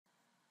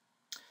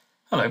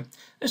Hello,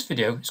 this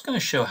video is going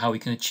to show how we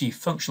can achieve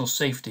functional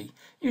safety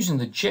using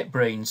the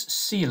JetBrains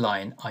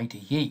CLion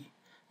IDE.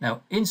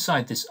 Now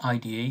inside this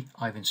IDE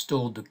I've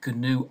installed the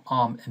GNU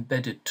ARM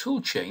embedded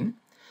toolchain,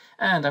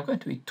 and I'm going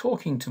to be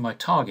talking to my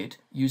target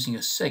using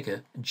a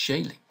SEGGER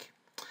J-Link.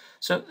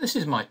 So this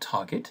is my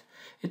target.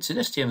 It's an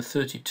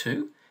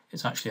STM32,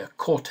 it's actually a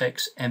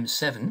Cortex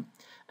M7,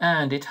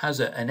 and it has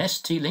an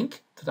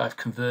ST-Link that I've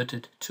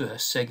converted to a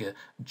SEGGER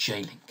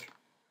J-Link.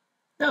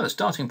 Now the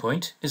starting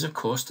point is of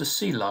course the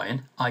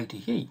CLion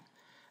IDE,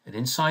 and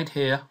inside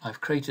here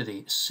I've created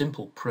a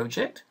simple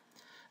project,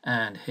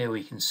 and here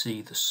we can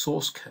see the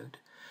source code.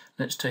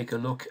 Let's take a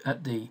look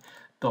at the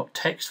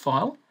 .text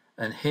file,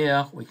 and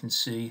here we can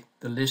see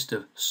the list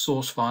of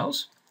source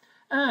files,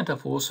 and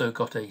I've also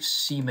got a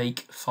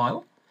CMake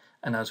file,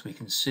 and as we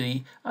can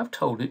see I've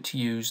told it to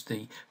use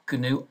the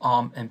GNU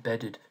ARM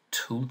embedded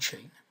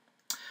toolchain.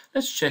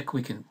 Let's check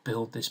we can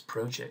build this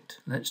project.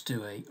 Let's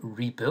do a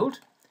rebuild,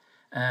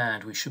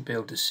 and we should be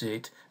able to see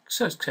it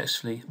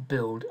successfully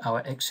build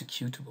our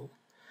executable.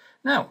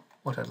 Now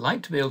what I'd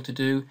like to be able to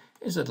do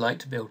is I'd like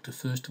to be able to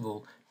first of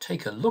all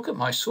take a look at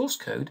my source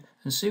code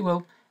and see,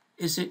 well,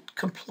 is it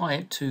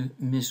compliant to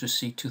MISRA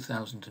C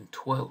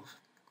 2012?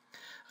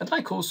 I'd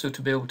like also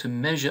to be able to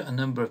measure a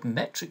number of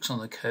metrics on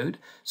the code,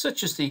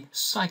 such as the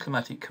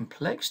cyclomatic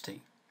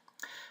complexity,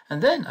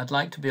 and then I'd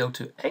like to be able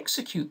to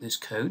execute this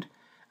code.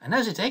 And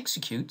as it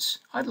executes,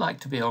 I'd like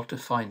to be able to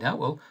find out,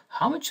 well,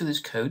 how much of this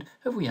code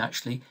have we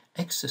actually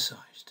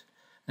exercised?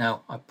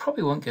 Now, I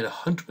probably won't get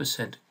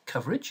 100%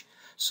 coverage,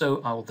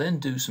 so I'll then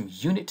do some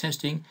unit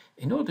testing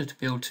in order to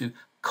be able to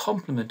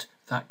complement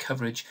that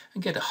coverage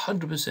and get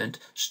 100%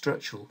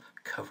 structural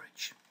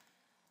coverage.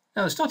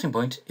 Now, the starting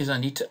point is I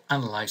need to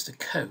analyze the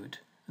code,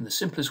 and the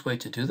simplest way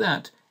to do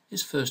that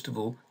is first of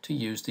all to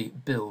use the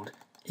build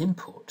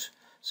import.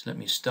 So let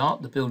me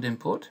start the build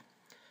import.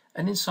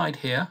 And inside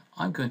here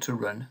I'm going to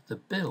run the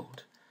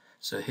build.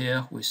 So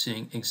here we're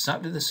seeing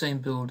exactly the same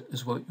build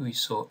as what we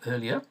saw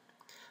earlier,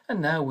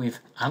 and now we've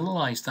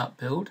analyzed that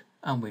build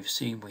and we've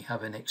seen we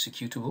have an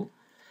executable,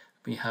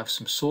 we have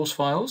some source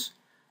files,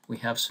 we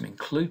have some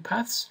include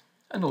paths,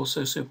 and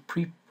also some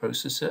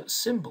preprocessor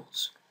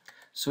symbols.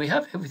 So we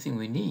have everything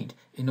we need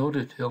in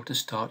order to be able to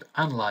start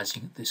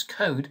analyzing this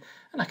code,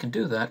 and I can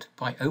do that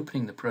by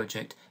opening the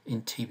project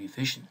in TB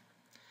Vision.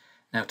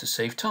 Now to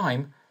save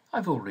time,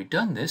 I've already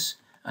done this,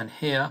 and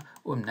here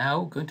we're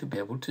now going to be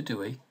able to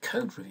do a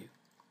code review.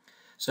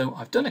 So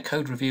I've done a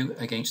code review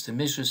against the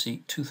MISRA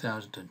C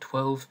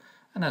 2012,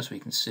 and as we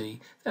can see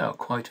there are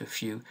quite a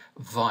few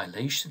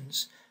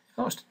violations. If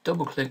I was to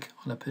double click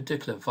on a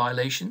particular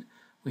violation,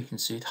 we can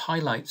see it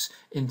highlights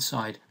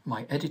inside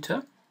my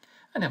editor,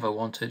 and if I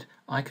wanted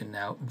I can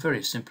now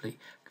very simply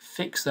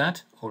fix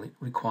that. All it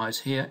requires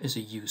here is a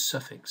use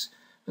suffix,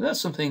 but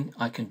that's something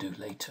I can do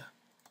later.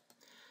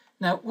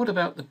 Now what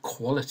about the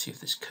quality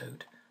of this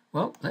code?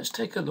 Well, let's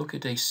take a look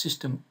at a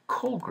system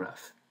call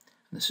graph.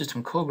 And the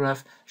system call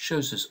graph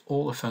shows us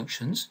all the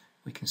functions.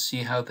 We can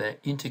see how they're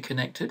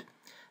interconnected,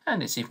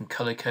 and it's even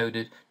color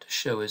coded to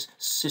show us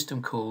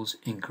system calls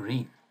in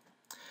green.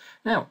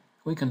 Now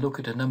we can look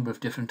at a number of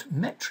different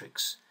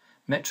metrics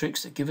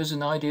that give us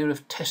an idea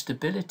of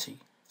testability,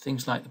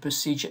 things like the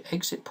procedure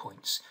exit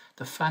points,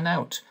 the fan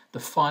out, the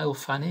file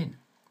fan in.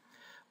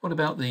 What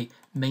about the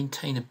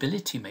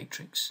maintainability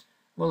matrix?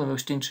 Well, the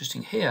most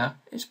interesting here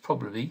is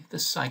probably the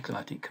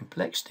cyclomatic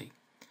complexity,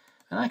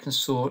 and I can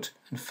sort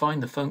and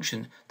find the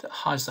function that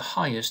has the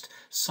highest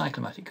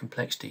cyclomatic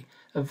complexity,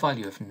 a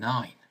value of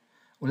 9.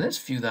 Well, let's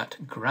view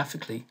that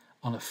graphically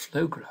on a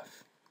flow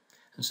graph.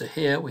 And so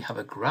here we have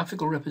a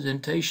graphical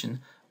representation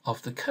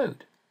of the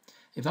code.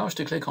 If I was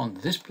to click on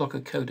this block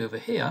of code over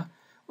here,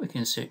 we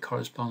can see it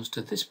corresponds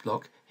to this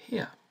block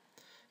here.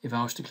 If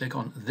I was to click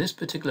on this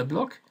particular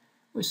block,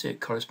 we see it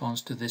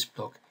corresponds to this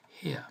block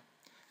here.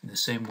 In the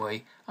same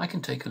way, I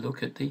can take a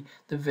look at the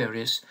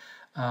various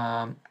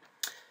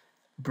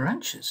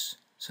branches.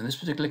 So in this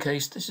particular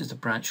case, this is the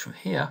branch from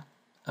here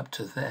up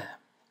to there.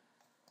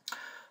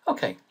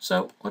 Okay,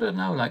 so what I'd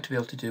now like to be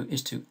able to do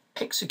is to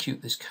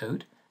execute this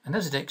code, and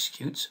as it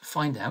executes,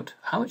 find out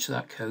how much of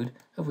that code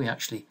have we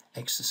actually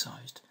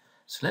exercised.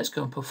 So let's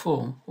go and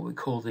perform what we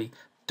call the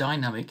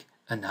dynamic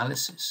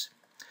analysis.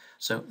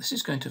 So this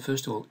is going to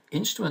first of all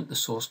instrument the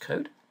source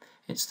code.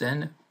 It's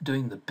then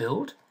doing the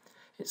build.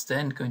 It's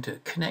then going to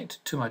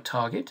connect to my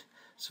target.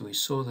 So we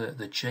saw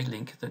the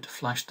J-Link that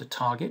flashed the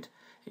target.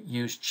 It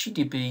used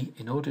GDB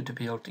in order to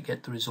be able to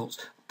get the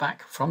results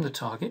back from the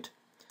target.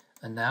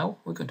 And now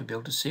we're going to be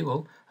able to see,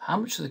 well, how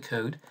much of the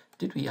code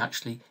did we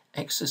actually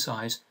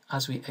exercise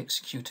as we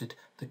executed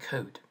the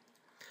code.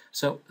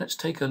 So let's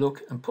take a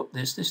look and put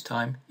this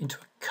time into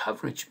a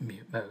coverage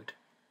mode.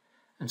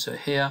 And so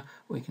here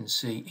we can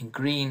see in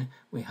green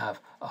we have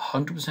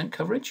 100%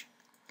 coverage,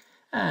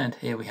 and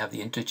here we have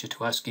the integer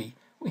to ASCII.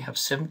 We have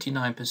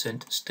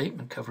 79%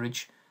 statement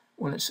coverage.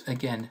 Well, let's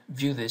again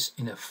view this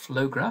in a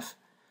flow graph,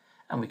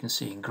 and we can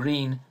see in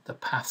green the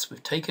paths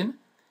we've taken,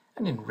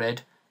 and in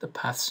red the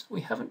paths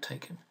we haven't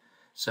taken.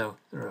 So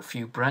there are a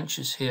few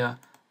branches here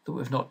that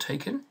we've not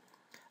taken,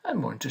 and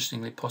more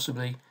interestingly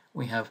possibly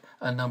we have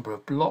a number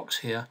of blocks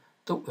here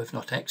that we've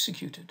not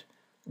executed.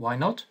 Why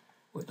not?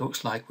 Well, it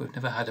looks like we've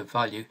never had a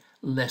value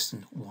less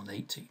than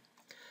 180.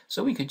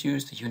 So we could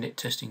use the unit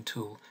testing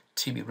tool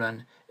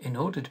tbrun in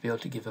order to be able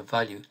to give a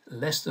value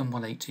less than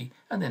 180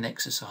 and then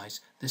exercise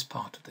this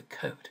part of the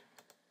code.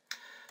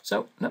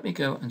 So let me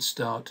go and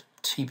start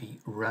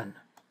tbrun.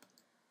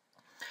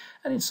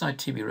 And inside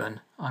tbrun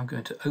I'm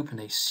going to open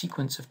a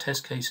sequence of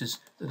test cases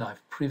that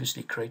I've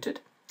previously created.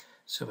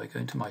 So if I go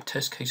into my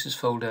test cases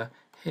folder,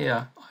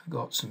 here I've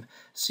got some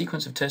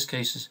sequence of test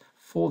cases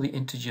for the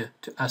integer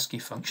to ASCII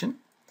function.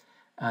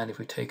 And if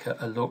we take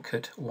a look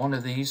at one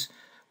of these,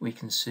 we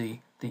can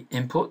see the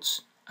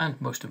inputs and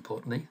most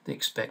importantly the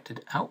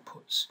expected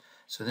outputs.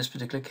 So in this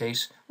particular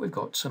case we've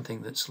got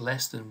something that's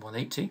less than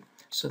 180,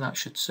 so that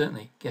should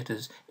certainly get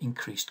us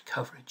increased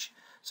coverage.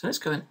 So let's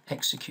go and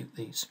execute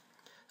these.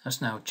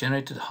 That's now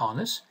generated a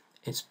harness,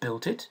 it's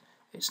built it,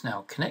 it's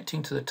now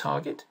connecting to the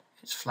target,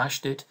 it's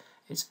flashed it,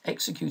 it's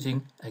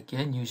executing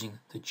again using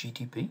the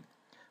GDB.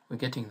 We're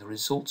getting the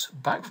results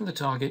back from the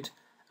target,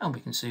 and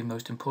we can see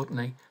most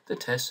importantly the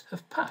tests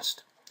have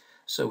passed.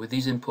 So with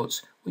these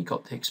inputs we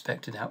got the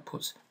expected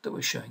outputs that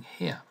we're showing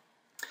here.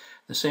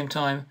 At the same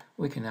time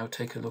we can now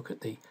take a look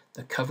at the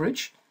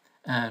coverage,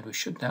 and we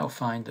should now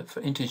find that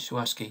for integer to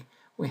ASCII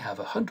we have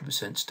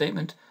 100%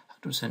 statement,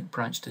 100%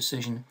 branch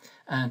decision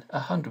and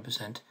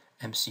 100%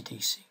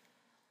 MCDC.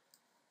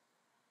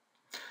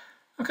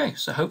 Okay,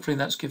 so hopefully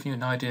that's given you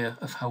an idea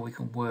of how we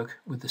can work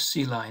with the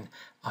C-Line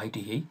IDE,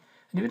 and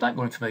if you'd like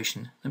more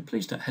information then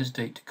please don't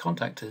hesitate to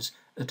contact us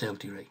at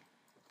LDRA.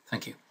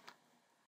 Thank you.